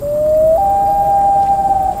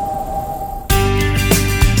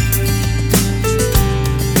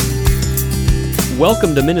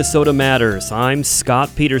Welcome to Minnesota Matters. I'm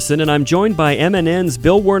Scott Peterson, and I'm joined by MNN's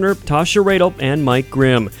Bill Werner, Tasha Radel, and Mike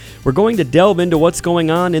Grimm. We're going to delve into what's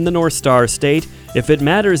going on in the North Star State. If it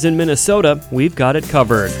matters in Minnesota, we've got it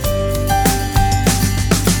covered.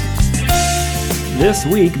 This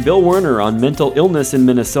week, Bill Werner on mental illness in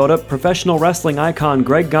Minnesota. Professional wrestling icon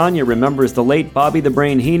Greg Gagne remembers the late Bobby the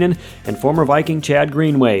Brain Heenan and former Viking Chad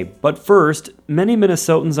Greenway. But first, many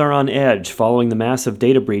Minnesotans are on edge following the massive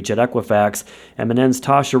data breach at Equifax. MNN's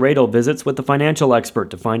Tasha Radel visits with the financial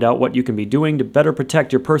expert to find out what you can be doing to better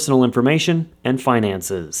protect your personal information and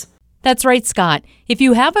finances. That's right, Scott. If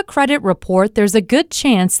you have a credit report, there's a good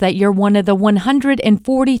chance that you're one of the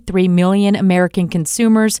 143 million American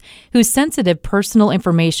consumers whose sensitive personal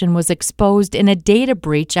information was exposed in a data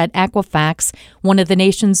breach at Equifax, one of the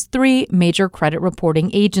nation's 3 major credit reporting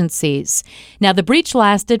agencies. Now, the breach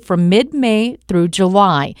lasted from mid-May through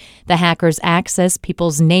July. The hackers accessed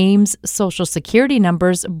people's names, social security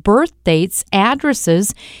numbers, birth dates,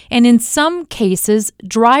 addresses, and in some cases,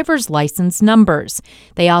 driver's license numbers.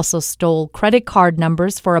 They also stole credit card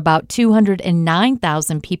numbers for about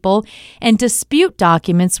 209,000 people and dispute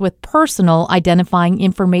documents with personal identifying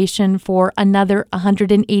information for another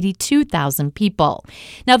 182,000 people.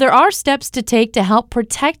 Now, there are steps to take to help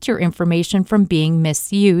protect your information from being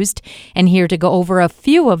misused, and here to go over a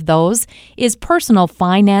few of those is personal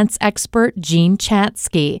finance expert Jean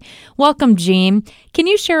Chatzky. Welcome, Jean. Can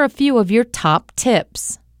you share a few of your top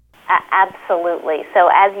tips? Absolutely. So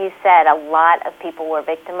as you said, a lot of people were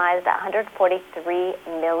victimized. 143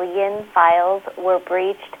 million files were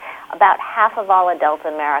breached. About half of all adult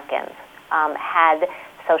Americans had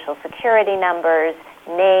social security numbers,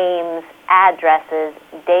 names, addresses,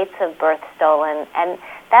 dates of birth stolen, and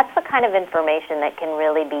that's the kind of information that can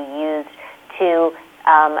really be used to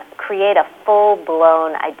create a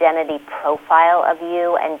full-blown identity profile of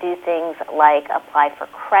you and do things like apply for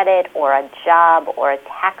credit or a job or a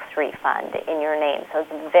tax refund in your name. So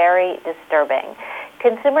it's very disturbing.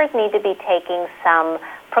 Consumers need to be taking some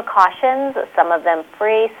precautions, some of them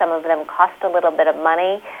free, some of them cost a little bit of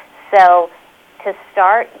money. So to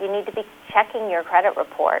start, you need to be checking your credit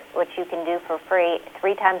report, which you can do for free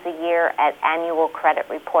 3 times a year at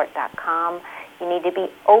annualcreditreport.com. You need to be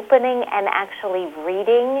opening and actually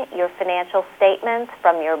reading your financial statements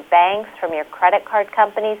from your banks, from your credit card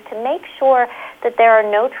companies to make sure that there are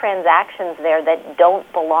no transactions there that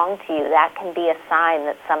don't belong to you. That can be a sign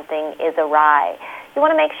that something is awry. You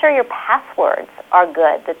want to make sure your passwords are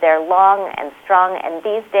good, that they're long and strong, and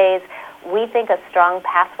these days we think a strong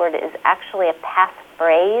password is actually a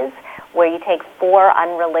passphrase where you take 4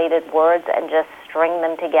 unrelated words and just string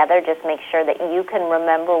them together. Just make sure that you can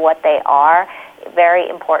remember what they are. Very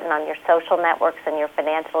important on your social networks and your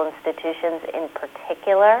financial institutions in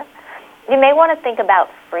particular. You may want to think about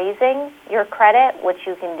freezing your credit, which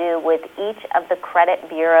you can do with each of the credit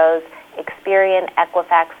bureaus, Experian,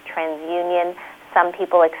 Equifax, TransUnion. Some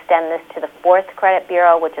people extend this to the 4th credit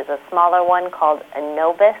bureau, which is a smaller one called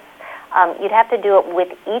Innovis. You'd have to do it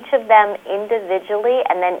with each of them individually,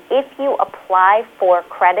 and then if you apply for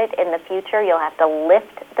credit in the future, you'll have to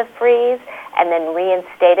lift the freeze and then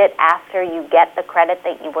reinstate it after you get the credit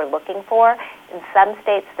that you were looking for. In some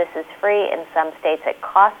states, this is free. In some states, it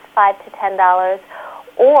costs $5 to $10.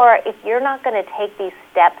 Or if you're not going to take these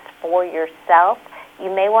steps for yourself, you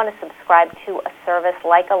may want to subscribe to a service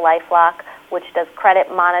like a LifeLock, which does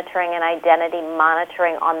credit monitoring and identity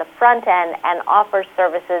monitoring on the front end and offers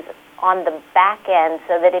services on the back end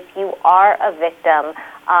so that if you are a victim,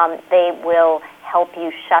 they will help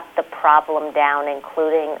you shut the problem down,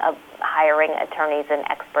 including hiring attorneys and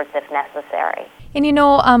experts if necessary. And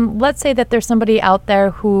let's say that there's somebody out there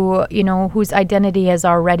who, whose identity has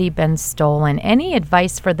already been stolen. Any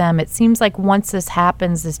advice for them? It seems like once this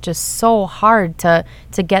happens, it's just so hard to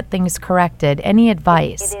get things corrected. Any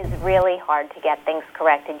advice? It is really hard to get things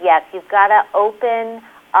corrected. Yes, you've got to open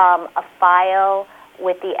a file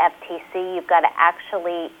with the FTC. You've got to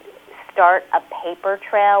actually start a paper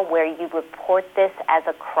trail where you report this as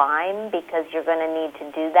a crime, because you're going to need to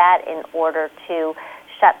do that in order to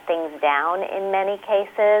shut things down in many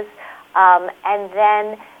cases. And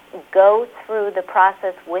then go through the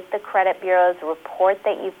process with the credit bureaus, report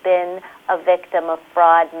that you've been a victim of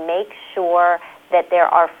fraud, make sure that there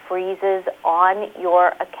are freezes on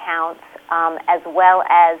your accounts, as well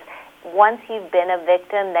as once you've been a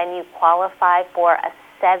victim, then you qualify for a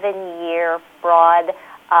 7-year fraud,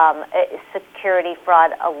 security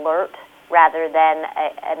fraud alert rather than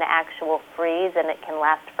an actual freeze, and it can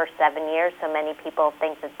last for 7 years. So many people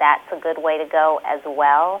think that that's a good way to go as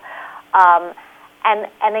well.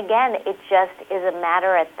 And again, it just is a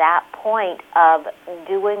matter at that point of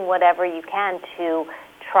doing whatever you can to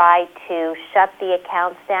try to shut the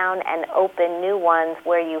accounts down and open new ones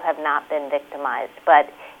where you have not been victimized. But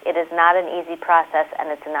it is not an easy process, and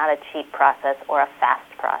it's not a cheap process or a fast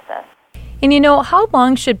process. And how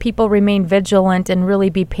long should people remain vigilant and really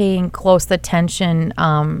be paying close attention,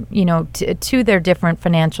 to their different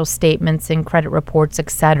financial statements and credit reports, et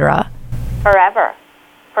cetera? Forever.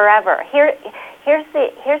 Here's the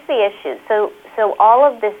issue. So all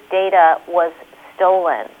of this data was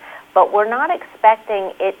stolen, but we're not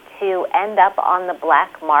expecting it to end up on the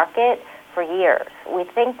black market for years. We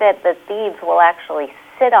think that the thieves will actually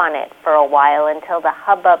sit on it for a while until the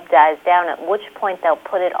hubbub dies down, at which point they'll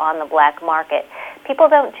put it on the black market. People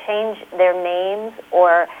don't change their names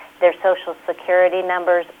or their social security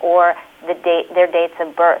numbers or their dates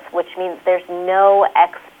of birth, which means there's no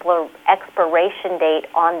expiration date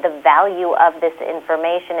on the value of this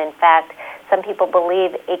information. In fact, some people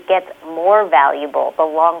believe it gets more valuable the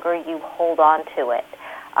longer you hold on to it.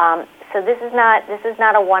 So this is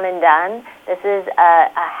not a one and done. This is a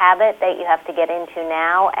habit that you have to get into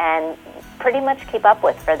now and pretty much keep up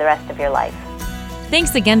with for the rest of your life.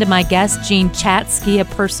 Thanks again to my guest, Jean Chatzky, a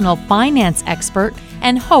personal finance expert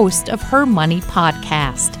and host of Her Money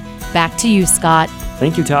podcast. Back to you, Scott.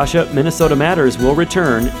 Thank you, Tasha. Minnesota Matters will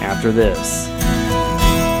return after this.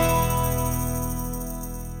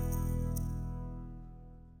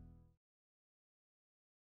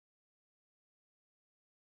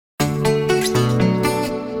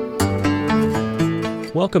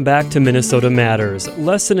 Welcome back to Minnesota Matters.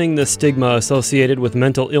 Lessening the stigma associated with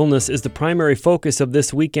mental illness is the primary focus of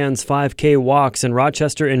this weekend's 5K walks in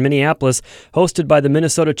Rochester and Minneapolis, hosted by the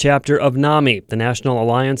Minnesota chapter of NAMI, the National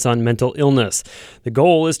Alliance on Mental Illness. The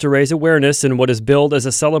goal is to raise awareness in what is billed as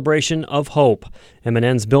a celebration of hope.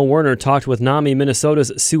 MNN's Bill Werner talked with NAMI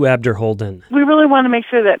Minnesota's Sue Abderholden. We really want to make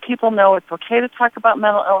sure that people know it's okay to talk about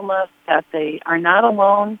mental illness, that they are not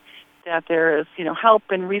alone, that there is, help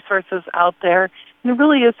and resources out there. And it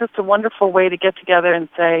really is just a wonderful way to get together and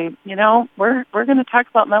say, we're going to talk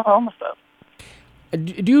about mental illnesses.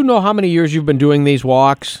 Do you know how many years you've been doing these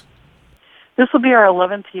walks? This will be our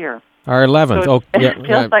 11th year. Our 11th. So it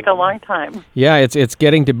feels like a long time. Yeah, it's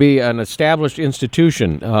getting to be an established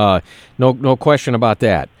institution. No question about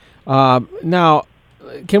that. Now,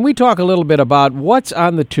 can we talk a little bit about what's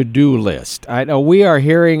on the to-do list? I know we are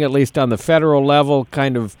hearing, at least on the federal level,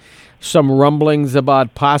 kind of some rumblings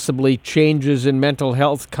about possibly changes in mental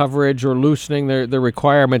health coverage or loosening the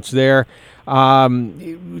requirements there.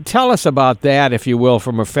 Tell us about that, if you will,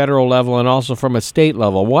 from a federal level and also from a state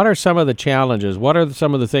level. What are some of the challenges? What are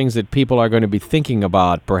some of the things that people are going to be thinking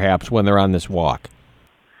about, perhaps, when they're on this walk?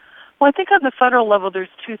 Well, I think on the federal level, there's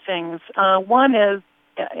two things. One is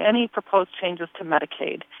any proposed changes to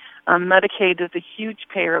Medicaid. Medicaid is a huge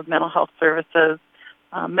payer of mental health services.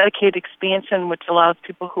 Medicaid expansion, which allows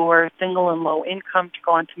people who are single and low income to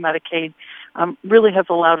go onto Medicaid, really has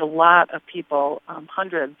allowed a lot of people,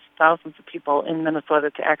 hundreds, thousands of people in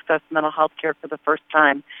Minnesota to access mental health care for the first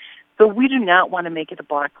time. So we do not want to make it a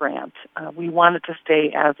block grant. We want it to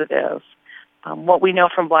stay as it is. What we know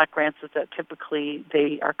from block grants is that typically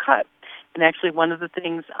they are cut. And actually one of the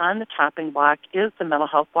things on the chopping block is the mental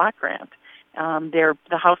health block grant. The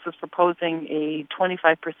House is proposing a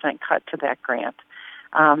 25% cut to that grant.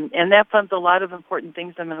 And that funds a lot of important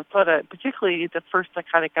things in Minnesota, particularly the First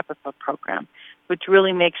Psychotic Episode Program, which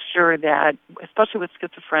really makes sure that, especially with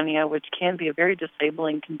schizophrenia, which can be a very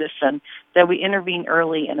disabling condition, that we intervene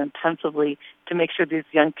early and intensively to make sure these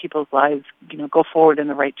young people's lives, go forward in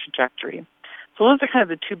the right trajectory. So those are kind of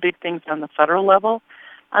the two big things on the federal level.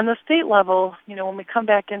 On the state level, when we come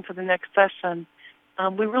back in for the next session,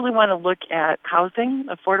 we really want to look at housing.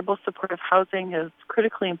 Affordable supportive housing is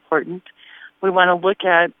critically important. We want to look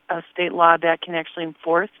at a state law that can actually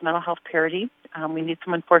enforce mental health parity. We need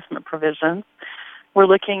some enforcement provisions. We're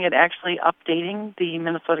looking at actually updating the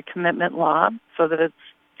Minnesota commitment law so that it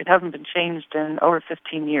hasn't been changed in over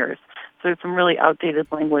 15 years. So there's some really outdated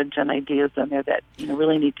language and ideas in there that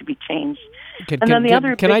really need to be changed.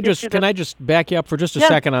 Can I just back you up for just a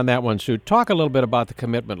second on that one, Sue? Talk a little bit about the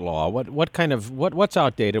commitment law. What's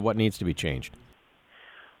outdated? What needs to be changed?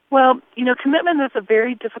 Well, commitment is a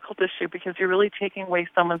very difficult issue because you're really taking away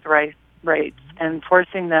someone's rights and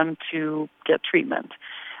forcing them to get treatment.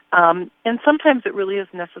 And sometimes it really is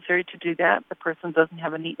necessary to do that. The person doesn't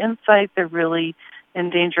have any insight. They're really in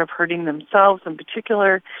danger of hurting themselves in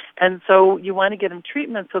particular. And so you want to get them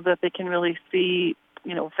treatment so that they can really see,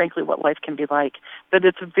 frankly, what life can be like. But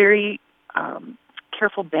it's a very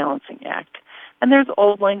careful balancing act And there's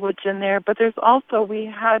old language in there, but there's also we've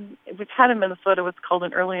had in Minnesota what's called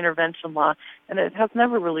an early intervention law, and it has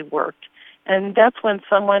never really worked. And that's when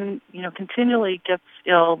someone continually gets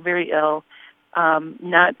ill, very ill,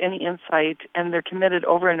 not any insight, and they're committed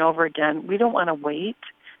over and over again. We don't want to wait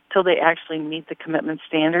till they actually meet the commitment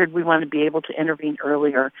standard. We want to be able to intervene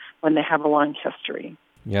earlier when they have a long history.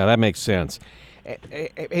 Yeah, that makes sense.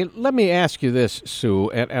 Hey, let me ask you this, Sue,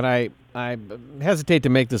 and I hesitate to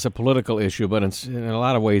make this a political issue, but in a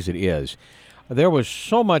lot of ways it is. There was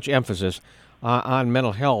so much emphasis on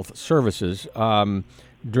mental health services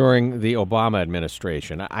during the Obama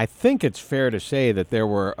administration. I think it's fair to say that there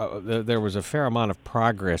was a fair amount of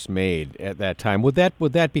progress made at that time. Would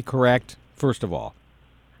that be correct, first of all?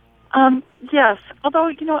 Yes, although,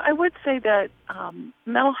 I would say that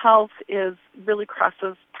mental health really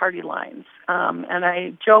crosses party lines. And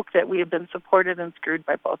I joke that we have been supported and screwed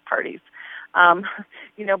by both parties.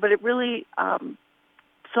 But it really,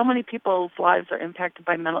 so many people's lives are impacted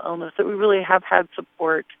by mental illness that we really have had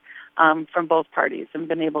support from both parties and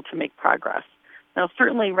been able to make progress. Now,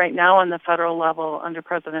 certainly right now on the federal level under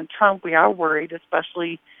President Trump, we are worried,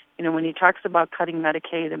 especially, when he talks about cutting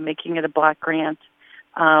Medicaid and making it a block grant,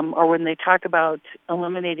 or when they talk about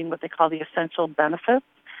eliminating what they call the essential benefits,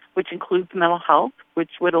 which includes mental health, which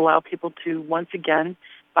would allow people to, once again,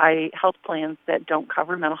 buy health plans that don't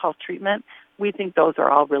cover mental health treatment. We think those are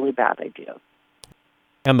all really bad ideas.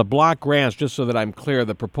 And the block grants, just so that I'm clear,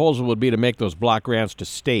 the proposal would be to make those block grants to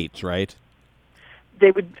states, right?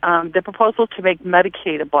 They would. The proposal to make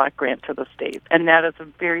Medicaid a block grant to the states, and that is a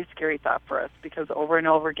very scary thought for us because over and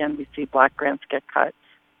over again we see block grants get cut.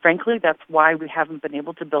 Frankly, that's why we haven't been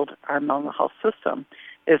able to build our mental health system,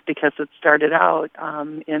 is because it started out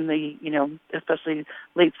in the, especially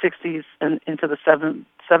late 60s and into the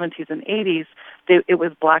 70s and 80s, it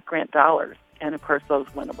was block grant dollars, and of course those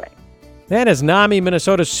went away. That is NAMI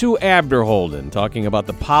Minnesota Sue Abderholden talking about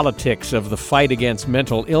the politics of the fight against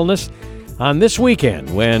mental illness on this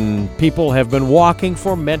weekend when people have been walking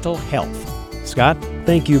for mental health. Scott?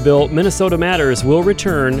 Thank you, Bill. Minnesota Matters will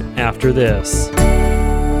return after this.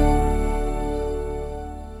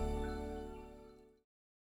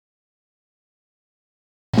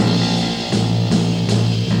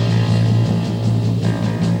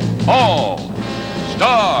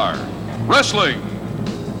 All-Star Wrestling.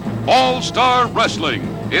 All-Star Wrestling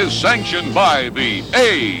is sanctioned by the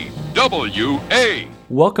AWA.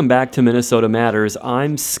 Welcome back to Minnesota Matters.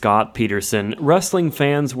 I'm Scott Peterson. Wrestling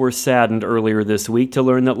fans were saddened earlier this week to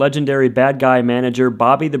learn that legendary bad guy manager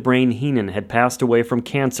Bobby the Brain Heenan had passed away from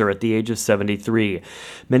cancer at the age of 73.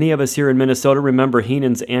 Many of us here in Minnesota remember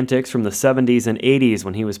Heenan's antics from the 70s and 80s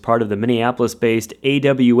when he was part of the Minneapolis-based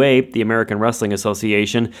AWA, the American Wrestling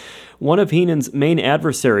Association. One of Heenan's main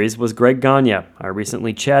adversaries was Greg Gagne. I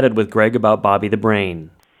recently chatted with Greg about Bobby the Brain.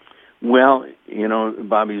 Well,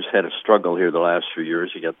 Bobby's had a struggle here the last few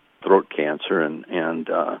years. He got throat cancer, and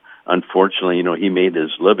unfortunately, he made his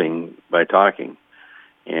living by talking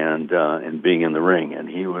and being in the ring. And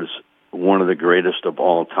he was one of the greatest of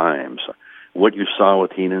all times. What you saw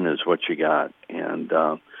with Heenan is what you got. And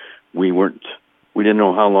we didn't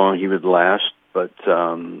know how long he would last, but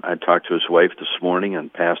I talked to his wife this morning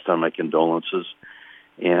and passed on my condolences.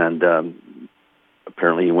 And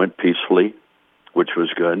apparently he went peacefully, which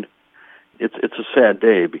was good. It's a sad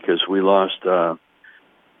day because we lost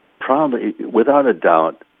probably, without a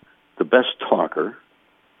doubt, the best talker,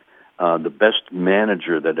 the best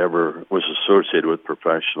manager that ever was associated with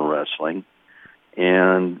professional wrestling,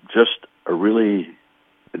 and just a really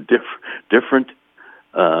different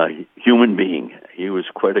human being. He was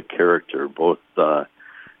quite a character, both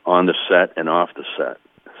on the set and off the set.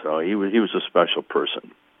 So he was a special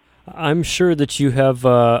person. I'm sure that you have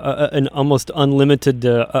an almost unlimited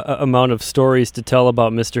amount of stories to tell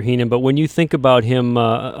about Mr. Heenan, but when you think about him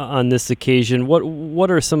on this occasion,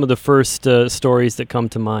 what are some of the first stories that come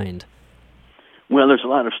to mind? Well, there's a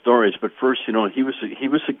lot of stories, but first, he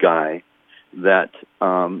was a guy that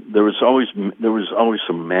there was always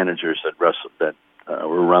some managers that wrestled that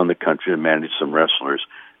were around the country and managed some wrestlers,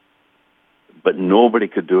 but nobody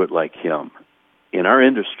could do it like him. In our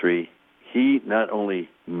industry, he not only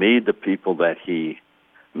made the people that he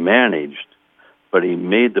managed, but he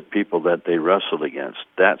made the people that they wrestled against.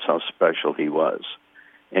 That's how special he was.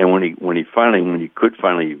 And when you could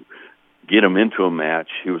finally get him into a match,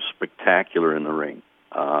 he was spectacular in the ring.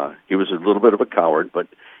 He was a little bit of a coward, but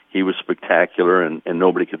he was spectacular, and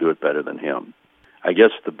nobody could do it better than him. I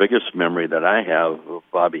guess the biggest memory that I have of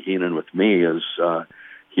Bobby Heenan with me is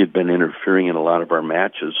he had been interfering in a lot of our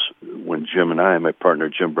matches when Jim and I, my partner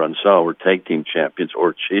Jim Brunsell, were tag team champions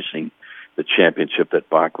or chasing the the championship that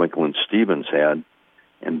Bockwinkel and Stevens had,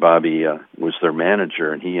 and Bobby was their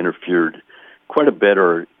manager, and he interfered quite a bit,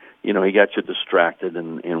 or he got you distracted,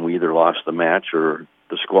 and we either lost the match or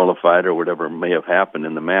disqualified or whatever may have happened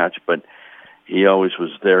in the match, but he always was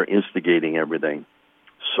there instigating everything.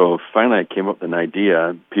 So finally I came up with an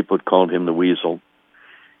idea. People had called him the Weasel,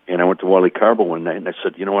 and I went to Wally Karbo one night, and I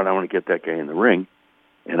said, you know what, I want to get that guy in the ring,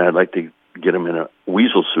 and I'd like to get him in a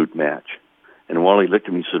weasel suit match. And Wally looked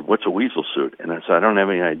at me and said, what's a weasel suit? And I said, I don't have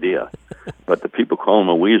any idea. But the people call him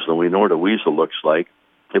a weasel, and we know what a weasel looks like.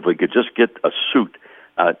 If we could just get a suit,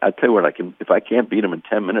 I'll tell you what, if I can't beat him in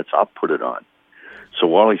 10 minutes, I'll put it on. So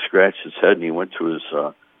Wally scratched his head, and he went to his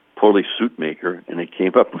Polish suit maker, and he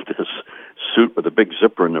came up with this suit with a big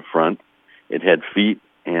zipper in the front. It had feet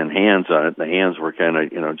and hands on it. The hands were kind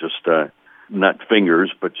of, just not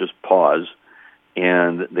fingers, but just paws.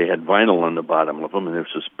 And they had vinyl on the bottom of them, and there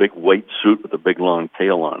was this big white suit with a big long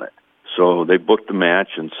tail on it. So they booked the match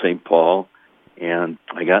in St. Paul, and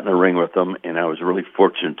I got in the ring with them, and I was really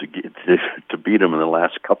fortunate to beat him in the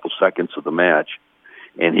last couple seconds of the match.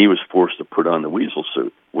 And he was forced to put on the weasel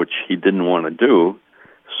suit, which he didn't want to do.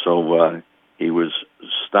 So he was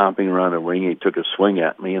stomping around the ring. He took a swing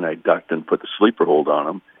at me, and I ducked and put the sleeper hold on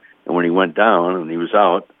him. And when he went down and he was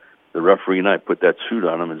out, the referee and I put that suit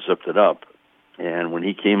on him and zipped it up. And when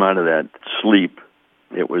he came out of that sleep,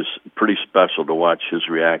 it was pretty special to watch his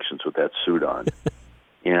reactions with that suit on.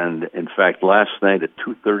 And, in fact, last night at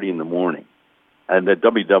 2:30 in the morning, and the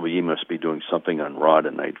WWE must be doing something on Raw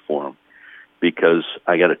tonight for him, because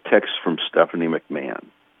I got a text from Stephanie McMahon.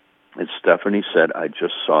 And Stephanie said, I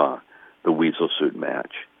just saw the weasel suit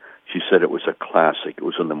match. She said it was a classic. It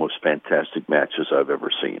was one of the most fantastic matches I've ever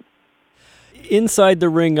seen. Inside the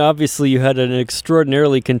ring, obviously, you had an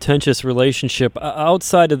extraordinarily contentious relationship.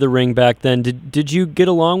 Outside of the ring back then, did you get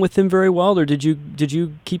along with him very well, or did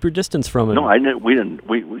you keep your distance from him? No, I didn't. We didn't.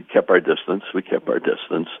 We kept our distance. We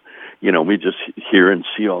just hear and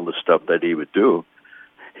see all the stuff that he would do.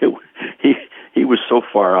 He was so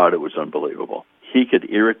far out, it was unbelievable. He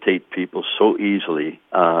could irritate people so easily,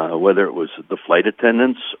 whether it was the flight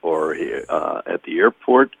attendants or at the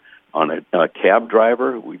airport. On a cab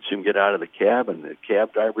driver, we'd see him get out of the cab, and the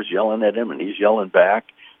cab driver's yelling at him, and he's yelling back,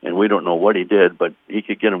 and we don't know what he did, but he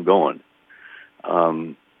could get him going.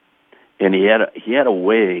 And he had a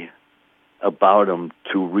way about him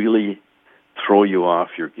to really throw you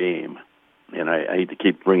off your game. And I hate to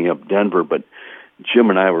keep bringing up Denver, but Jim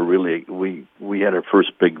and I were really, we had our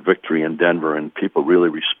first big victory in Denver, and people really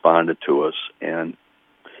responded to us. And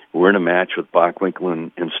we're in a match with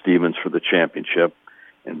Bockwinkel and Stevens for the championship.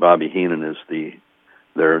 And Bobby Heenan is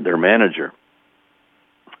their manager.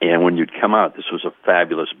 And when you'd come out, this was a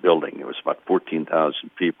fabulous building. It was about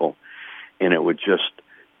 14,000 people, and it would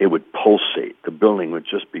pulsate. The building would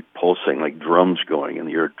just be pulsating like drums going,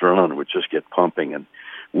 and your adrenaline would just get pumping. And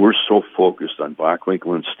we're so focused on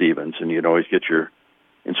Bockwinkel and Stevens, and you'd always get your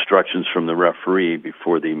instructions from the referee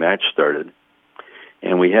before the match started.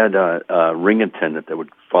 And we had a ring attendant that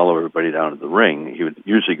would follow everybody down to the ring. He would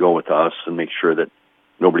usually go with us and make sure that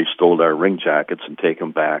nobody stole our ring jackets and take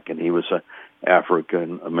them back. And he was an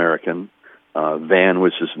African-American. Van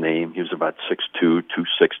was his name. He was about 6'2",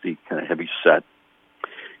 260, kind of heavy set.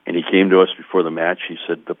 And he came to us before the match. He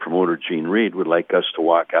said the promoter, Gene Reed, would like us to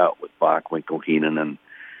walk out with Bockwinkel, Heenan,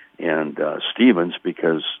 and Stevens,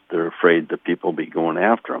 because they're afraid that people will be going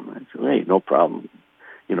after him. And I said, hey, no problem.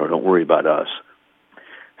 Don't worry about us.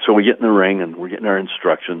 So we get in the ring, and we're getting our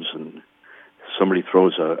instructions, and somebody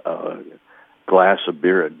throws a glass of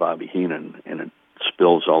beer at Bobby Heenan, and it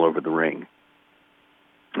spills all over the ring.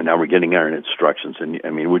 And now we're getting our instructions, and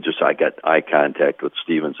I got eye contact with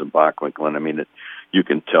Stevens and Bockwinkel, and you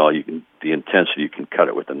can tell, the intensity, you can cut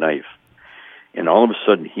it with a knife. And all of a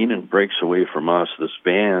sudden, Heenan breaks away from us. This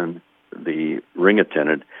Van, the ring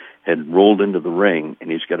attendant, had rolled into the ring, and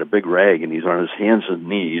he's got a big rag, and he's on his hands and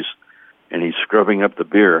knees, and he's scrubbing up the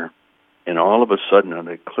beer. And all of a sudden, on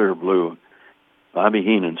the clear blue, Bobby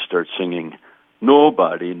Heenan starts singing,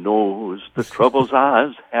 "Nobody knows the troubles I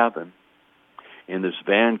was having." And this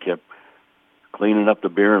Van kept cleaning up the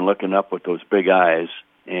beer and looking up with those big eyes,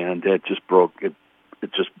 and it just broke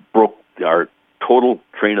our total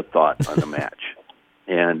train of thought on the match.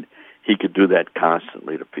 And he could do that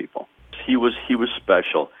constantly to people. He was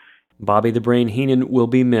special. Bobby the Brain Heenan will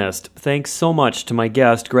be missed. Thanks so much to my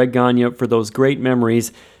guest, Greg Gagne, for those great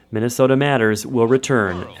memories. Minnesota Matters will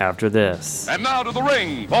return after this. And now to the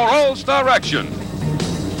ring for All-Star Action.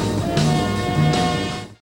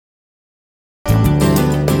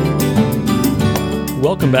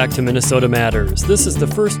 Welcome back to Minnesota Matters. This is the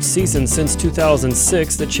first season since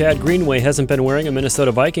 2006 that Chad Greenway hasn't been wearing a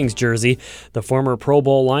Minnesota Vikings jersey. The former Pro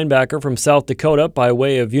Bowl linebacker from South Dakota by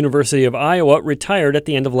way of University of Iowa retired at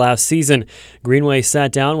the end of last season. Greenway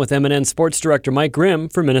sat down with MNN Sports Director Mike Grimm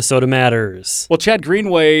for Minnesota Matters. Well, Chad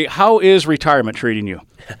Greenway, how is retirement treating you?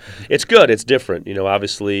 It's good. It's different. You know,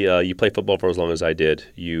 obviously, you play football for as long as I did.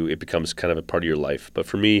 It becomes kind of a part of your life. But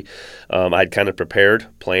for me, I'd kind of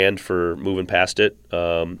planned for moving past it.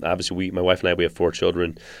 Obviously, my wife and I, we have 4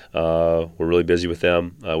 children. We're really busy with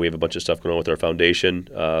them. We have a bunch of stuff going on with our foundation,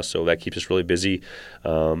 so that keeps us really busy.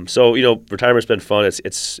 So, you know, retirement's been fun.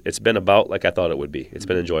 It's been about like I thought it would be. It's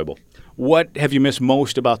been enjoyable. What have you missed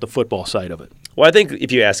most about the football side of it? Well, I think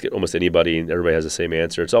if you ask almost anybody, and everybody has the same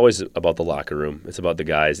answer, it's always about the locker room. It's about the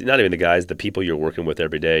guys, not even the guys, the people you're working with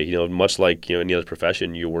every day. You know, much like any other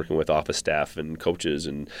profession, you're working with office staff and coaches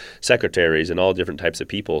and secretaries and all different types of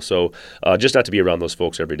people. So just not to be around those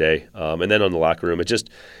folks every day. And then on the locker room, it's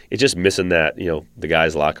just missing that, the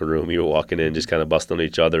guys' locker room. You're walking in, just kind of busting on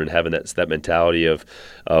each other and having that mentality of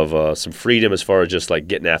some freedom as far as just like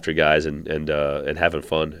getting after guys and having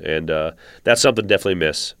fun. And that's something to definitely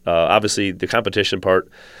miss. Obviously, the competition part,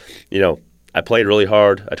 I played really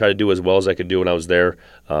hard. I tried to do as well as I could do when I was there.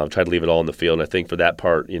 Tried to leave it all in the field. And I think for that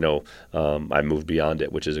part, I moved beyond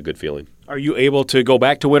it, which is a good feeling. Are you able to go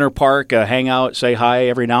back to Winter Park, hang out, say hi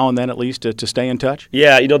every now and then at least to stay in touch?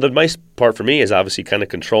 Yeah, the nice part for me is obviously kind of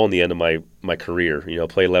controlling the end of my career.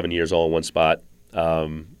 Play 11 years all in one spot.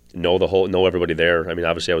 Know everybody there. I mean,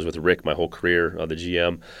 obviously I was with Rick my whole career, the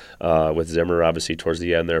GM, with Zimmer obviously towards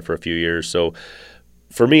the end there for a few years. So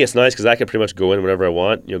for me, it's nice because I can pretty much go in whenever I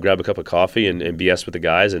want, grab a cup of coffee and BS with the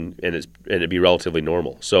guys, and it'd be relatively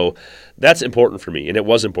normal. So that's important for me, and it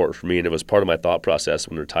was important for me, and it was part of my thought process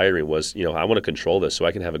when retiring was, I want to control this so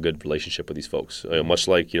I can have a good relationship with these folks. Much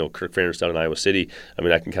like, Kirk Ferentz down in Iowa City, I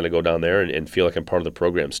mean, I can kind of go down there and feel like I'm part of the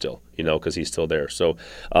program still, because he's still there. So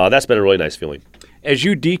that's been a really nice feeling. As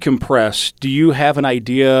you decompress, do you have an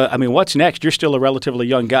idea? I mean, what's next? You're still a relatively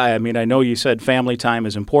young guy. I mean, I know you said family time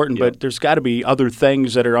is important, but there's got to be other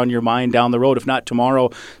things that are on your mind down the road, if not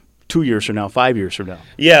tomorrow, 2 years from now, 5 years from now.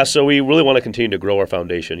 Yeah, so we really want to continue to grow our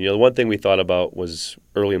foundation. The one thing we thought about was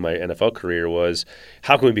early in my NFL career was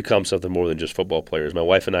how can we become something more than just football players? My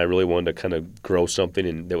wife and I really wanted to kind of grow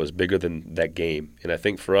something that was bigger than that game. And I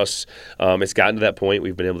think for us, it's gotten to that point.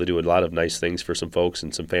 We've been able to do a lot of nice things for some folks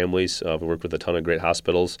and some families. We worked with a ton of great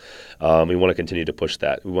hospitals. We want to continue to push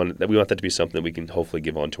that. We want that to be something that we can hopefully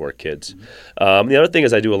give on to our kids. Mm-hmm. The other thing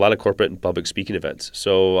is I do a lot of corporate and public speaking events.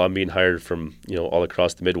 So I'm being hired from all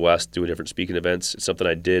across the Midwest doing different speaking events. It's something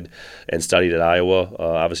I did and studied at Iowa.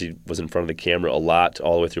 Obviously was in front of the camera a lot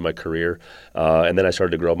all the way through my career. And then I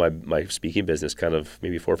started to grow my speaking business kind of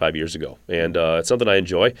maybe 4 or 5 years ago. And it's something I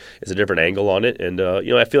enjoy. It's a different angle on it. And,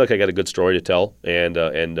 I feel like I got a good story to tell. And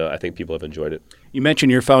I think people have enjoyed it. You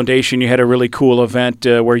mentioned your foundation. You had a really cool event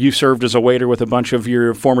where you served as a waiter with a bunch of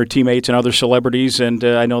your former teammates and other celebrities, and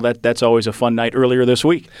I know that's always a fun night earlier this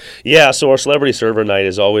week. Yeah, so our celebrity server night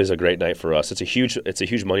is always a great night for us. It's a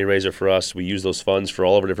huge money raiser for us. We use those funds for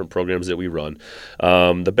all of our different programs that we run.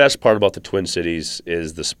 The best part about the Twin Cities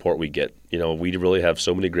is the support we get. We really have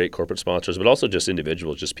so many great corporate sponsors, but also just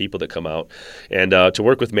individuals, just people that come out. And to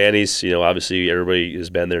work with Manny's, obviously everybody who's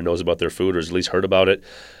been there knows about their food or has at least heard about it.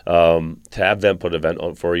 To have them put an event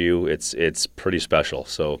on for you, it's pretty special.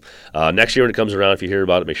 So next year when it comes around, if you hear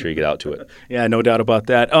about it, make sure you get out to it. Yeah, no doubt about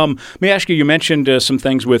that. Let me ask you mentioned some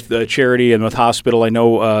things with charity and with hospital. I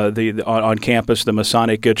know on campus, the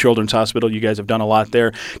Masonic Children's Hospital, you guys have done a lot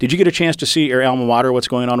there. Did you get a chance to see your alma mater, what's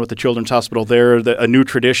going on with the Children's Hospital there? A new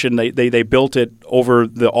tradition, they built it over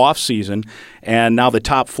the off season, and now the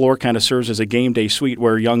top floor kind of serves as a game day suite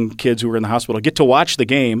where young kids who are in the hospital get to watch the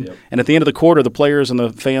game. Yep. And at the end of the quarter, the players and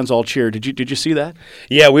the fans all cheer. Did you see that?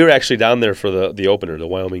 Yeah, we were actually down there for the opener, the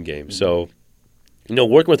Wyoming game. Mm-hmm. So,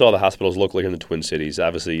 working with all the hospitals locally here in the Twin Cities,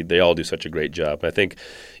 obviously they all do such a great job. I think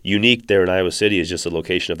unique there in Iowa City is just the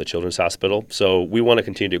location of the Children's Hospital. So we want to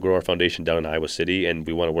continue to grow our foundation down in Iowa City, and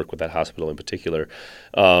we want to work with that hospital in particular.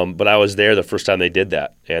 But I was there the first time they did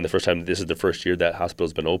that, and this is the first year that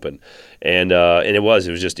hospital's been open. And it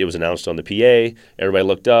was announced on the PA. Everybody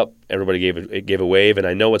looked up. Everybody gave a wave, and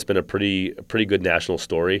I know it's been a pretty good national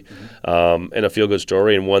story, mm-hmm. And a feel-good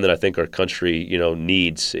story, and one that I think our country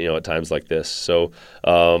needs at times like this. So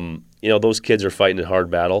those kids are fighting a hard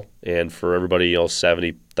battle, and for everybody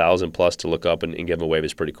 70,000 plus to look up and give them a wave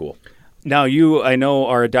is pretty cool. Now, you, I know,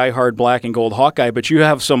 are a diehard black and gold Hawkeye, but you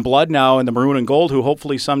have some blood now in the maroon and gold who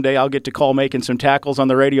hopefully someday I'll get to call making some tackles on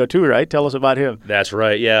the radio too, right? Tell us about him. That's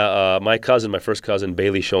right, yeah. My first cousin,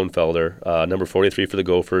 Bailey Schoenfelder, number 43 for the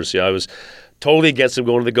Gophers. I was totally against him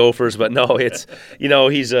going to the Gophers, but no, it's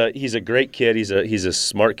he's a great kid. He's a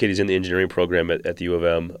smart kid. He's in the engineering program at the U of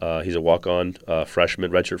M. He's a walk-on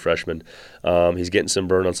freshman, redshirt freshman. He's getting some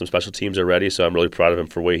burn on some special teams already, so I'm really proud of him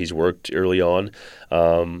for the way he's worked early on.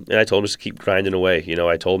 And I told him just to keep grinding away.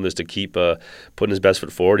 I told him just to keep putting his best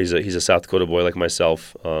foot forward. He's a South Dakota boy like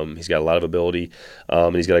myself. He's got a lot of ability,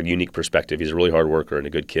 and he's got a unique perspective. He's a really hard worker and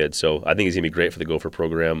a good kid. So I think he's going to be great for the Gopher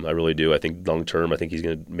program. I really do. I think long term, I think he's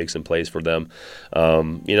going to make some plays for them.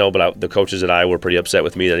 But the coaches at Iowa were pretty upset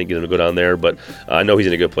with me that I didn't get him to go down there. But I know he's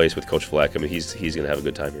in a good place with Coach Fleck. I mean, he's going to have a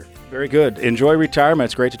good time here. Very good. Enjoy retirement.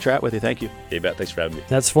 It's great to chat with you. Thank you. Hey, Bet. Thanks for having me.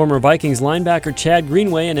 That's former Vikings linebacker Chad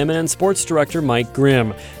Greenway and MNN Sports Director Mike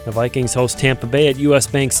Grimm. The Vikings host Tampa Bay at U.S.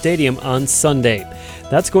 Bank Stadium on Sunday.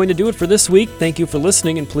 That's going to do it for this week. Thank you for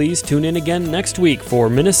listening, and please tune in again next week for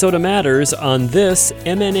Minnesota Matters on this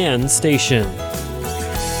MNN station.